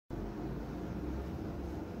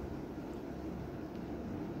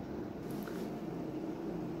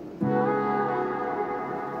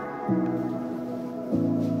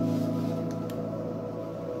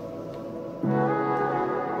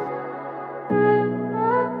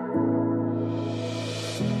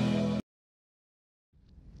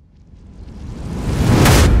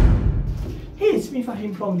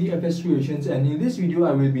Rahim from the FS Creations, and in this video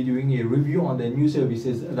I will be doing a review on the new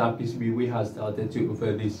services that PCBWAY has started to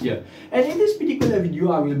offer this year. And in this particular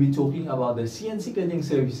video I will be talking about the CNC cutting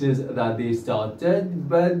services that they started,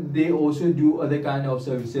 but they also do other kind of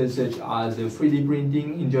services such as 3D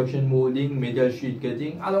printing, injection molding, metal sheet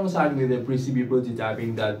cutting, alongside with the PCB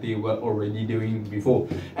prototyping that they were already doing before,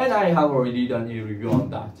 and I have already done a review on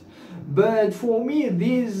that. But for me,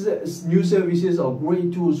 these new services are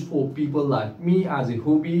great tools for people like me as a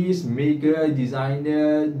hobbyist, maker,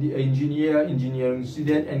 designer, engineering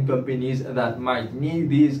student, and companies that might need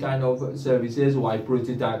these kind of services while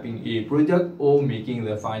prototyping a product or making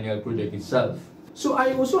the final product itself. So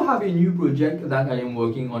I also have a new project that I am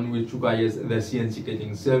working on which requires the CNC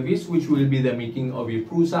cutting service, which will be the making of a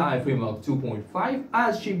Prusa mk2.5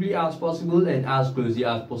 as cheaply as possible and as closely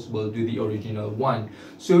as possible to the original one.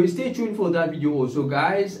 So stay tuned for that video also,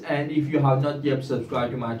 guys, and if you have not yet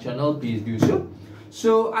subscribed to my channel, please do so.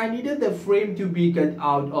 So I needed the frame to be cut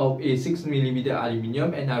out of a 6mm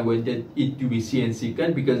aluminium, and I wanted it to be CNC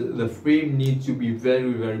cut because the frame needs to be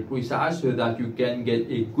very precise so that you can get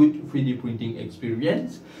a good 3D printing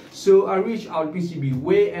experience. So I reached out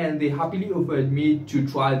PCBWAY and they happily offered me to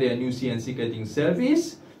try their new CNC cutting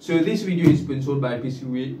service. So this video is sponsored by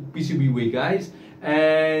PCBWAY, guys,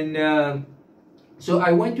 and so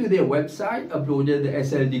I went to their website, uploaded the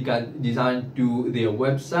SLD cut design to their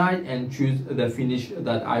website, and choose the finish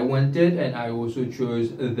that I wanted, and I also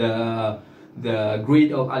chose the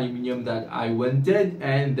grade of aluminium that I wanted,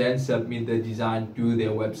 and then submit the design to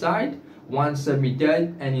their website. Once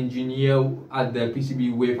submitted, an engineer at the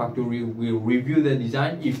PCBWAY factory will review the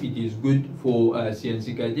design if it is good for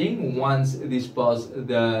CNC cutting. Once this passes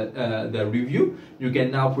the review, you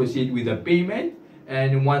can now proceed with the payment.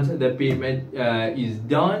 And once the payment is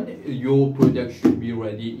done, your product should be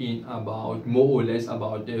ready in about more or less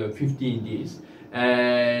about 15 days.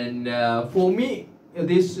 And for me,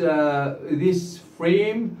 this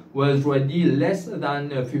frame was ready less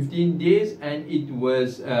than 15 days, and it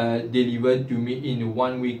was delivered to me in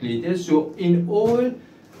 1 week later. So in all,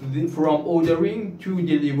 from ordering to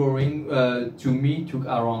delivering to me took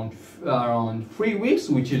around 3 weeks,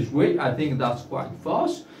 which is great. I think that's quite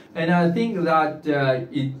fast. And I think that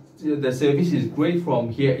the service is great from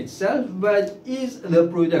here itself, but is the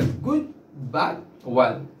product good, bad?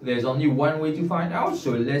 Well, there's only one way to find out,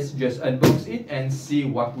 so let's just unbox it and see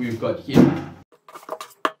what we've got here.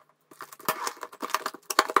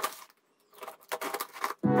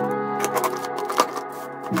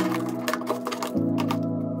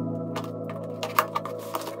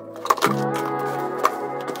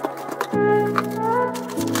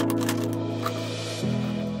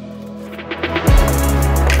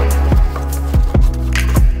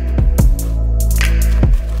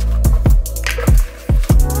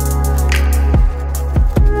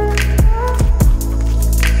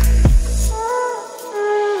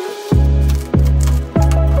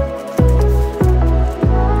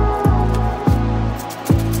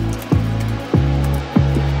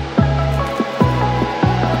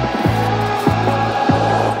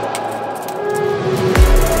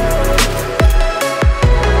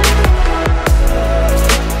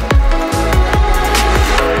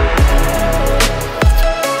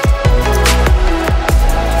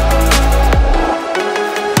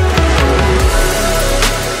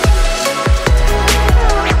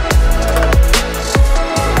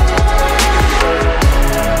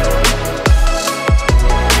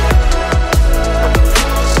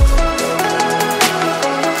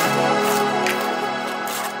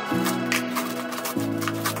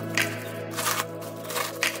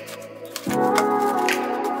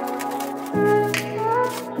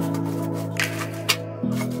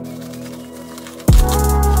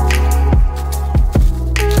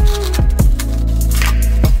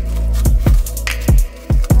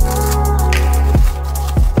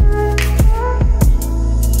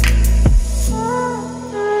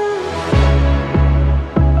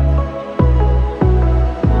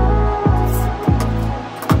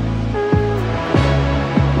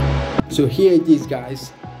 So here it is,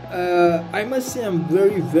 guys. I must say I'm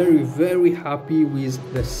very happy with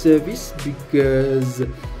the service because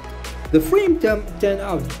the frame turned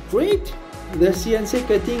out great. The CNC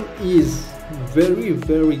cutting is very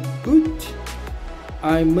good.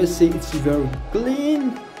 I must say it's very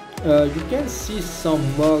clean. You can see some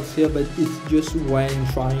marks here, but it's just when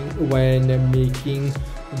making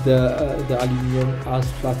the aluminium as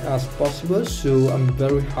flat as possible. So I'm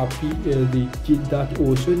very happy they did that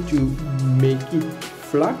also to make it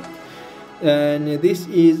flat. and this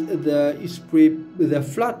is the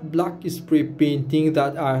flat black spray painting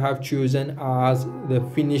that I have chosen as the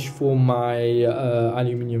finish for my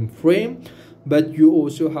aluminum frame. But you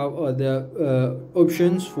also have other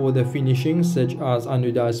options for the finishing, such as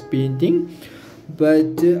anodized painting.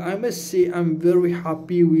 But I must say I'm very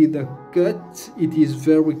happy with the cut. It is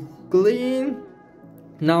very clean.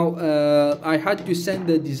 Now I had to send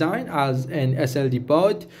the design as an SLD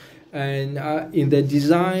part, and in the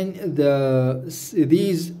design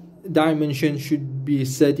these dimensions should be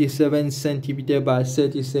 37 centimeter by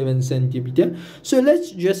 37 centimeter. So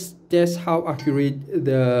let's just test how accurate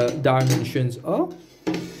the dimensions are.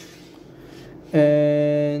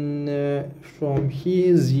 And from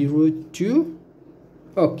here 0 to,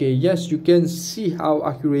 okay, yes, you can see how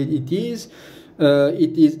accurate it is.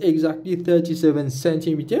 It is exactly 37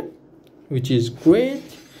 centimeter, which is great.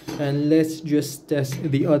 And let's just test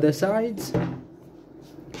the other sides.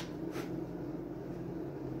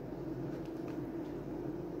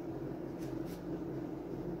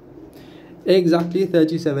 Exactly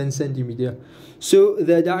 37 centimeter. So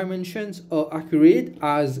the dimensions are accurate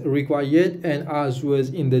as required and as was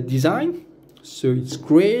in the design, so it's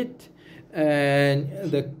great. And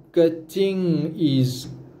the cutting is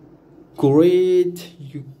great.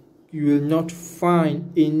 You will not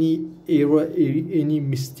find any error, any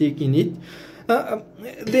mistake in it.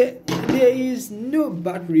 There is no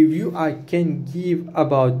bad review I can give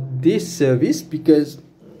about this service, because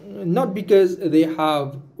not because they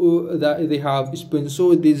have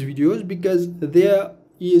sponsored these videos, because there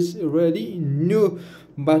is really no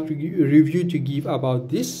bad review to give about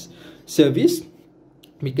this service,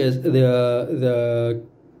 because the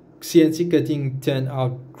CNC cutting turned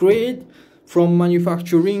out great. From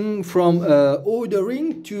manufacturing, from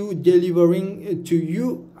ordering to delivering to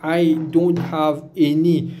you, I don't have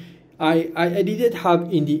any, I didn't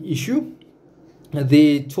have any issue.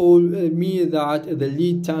 They told me that the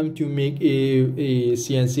lead time to make a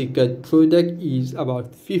CNC cut product is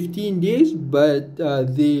about 15 days, but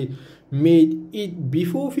they made it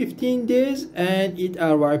before 15 days and it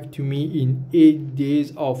arrived to me in 8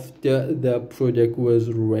 days after the product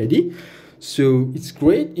was ready. So it's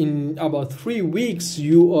great. In about 3 weeks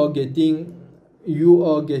you are getting your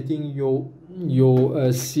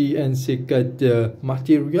CNC cut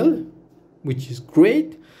material, which is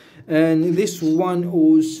great. And this one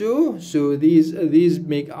also, so these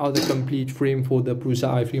make out the complete frame for the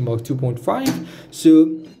Prusa iframe Mark 2.5. so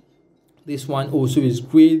this one also is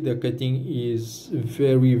great. The cutting is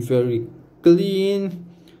very, very clean.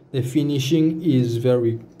 The finishing is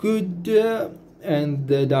very good. And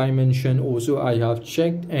the dimension also I have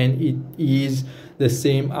checked, and it is the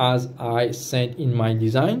same as I sent in my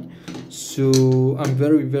design. So I'm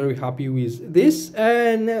very, very happy with this.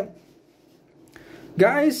 And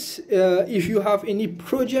guys, if you have any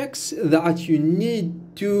projects that you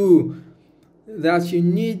need to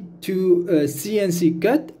CNC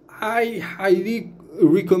cut, I highly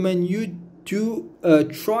recommend you to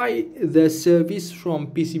try the service from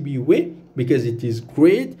PCBWAY, because it is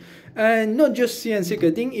great. And not just CNC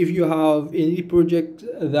cutting, if you have any project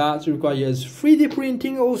that requires 3D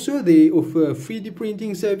printing also, they offer 3D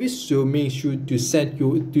printing service. So make sure to send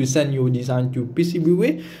your design to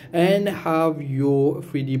PCBWAY and have your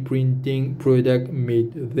 3D printing product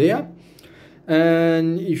made there.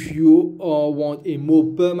 And if you want a more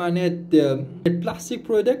permanent plastic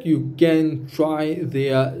product, you can try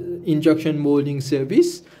their injection molding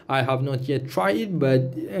service. I have not yet tried it,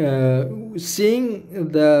 but seeing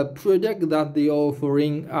the product that they are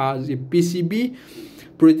offering as a PCB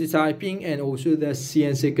prototyping and also the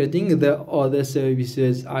CNC cutting, the other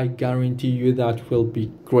services, I guarantee you that will be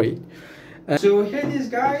great. So here it is,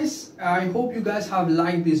 guys. I hope you guys have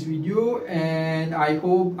liked this video, and I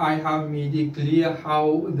hope I have made it clear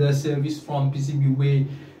how the service from PCBWAY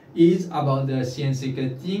is about the CNC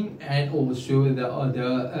cutting and also the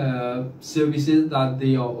other services that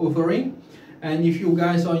they are offering. And if you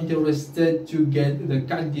guys are interested to get the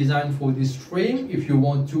CAD design for this frame, if you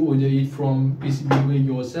want to order it from PCBWAY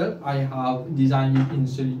yourself, I have designed it in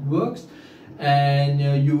SolidWorks, and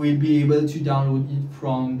you will be able to download it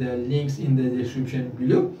from the links in the description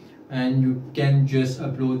below, and you can just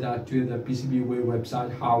upload that to the PCBWAY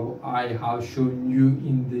website how I have shown you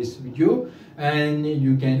in this video, and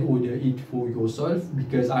you can order it for yourself,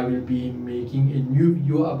 because I will be making a new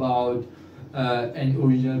video about an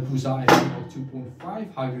original Prusa iframe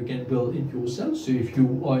 2.5, how you can build it yourself. So if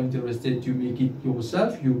you are interested to make it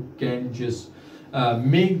yourself, you can just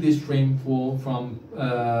make this frame from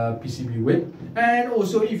PCBWAY. And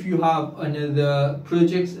also, if you have another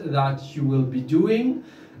projects that you will be doing,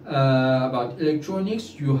 about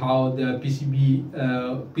electronics, you have the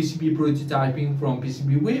PCB prototyping from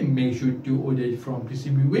PCBWAY. Make sure to order it from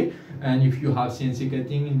PCBWAY. And if you have CNC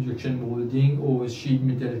cutting, injection molding, or sheet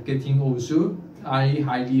metal cutting also, I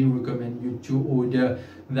highly recommend you to order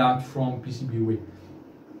that from PCBWAY.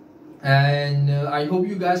 And I hope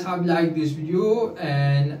you guys have liked this video,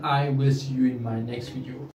 and I will see you in my next video.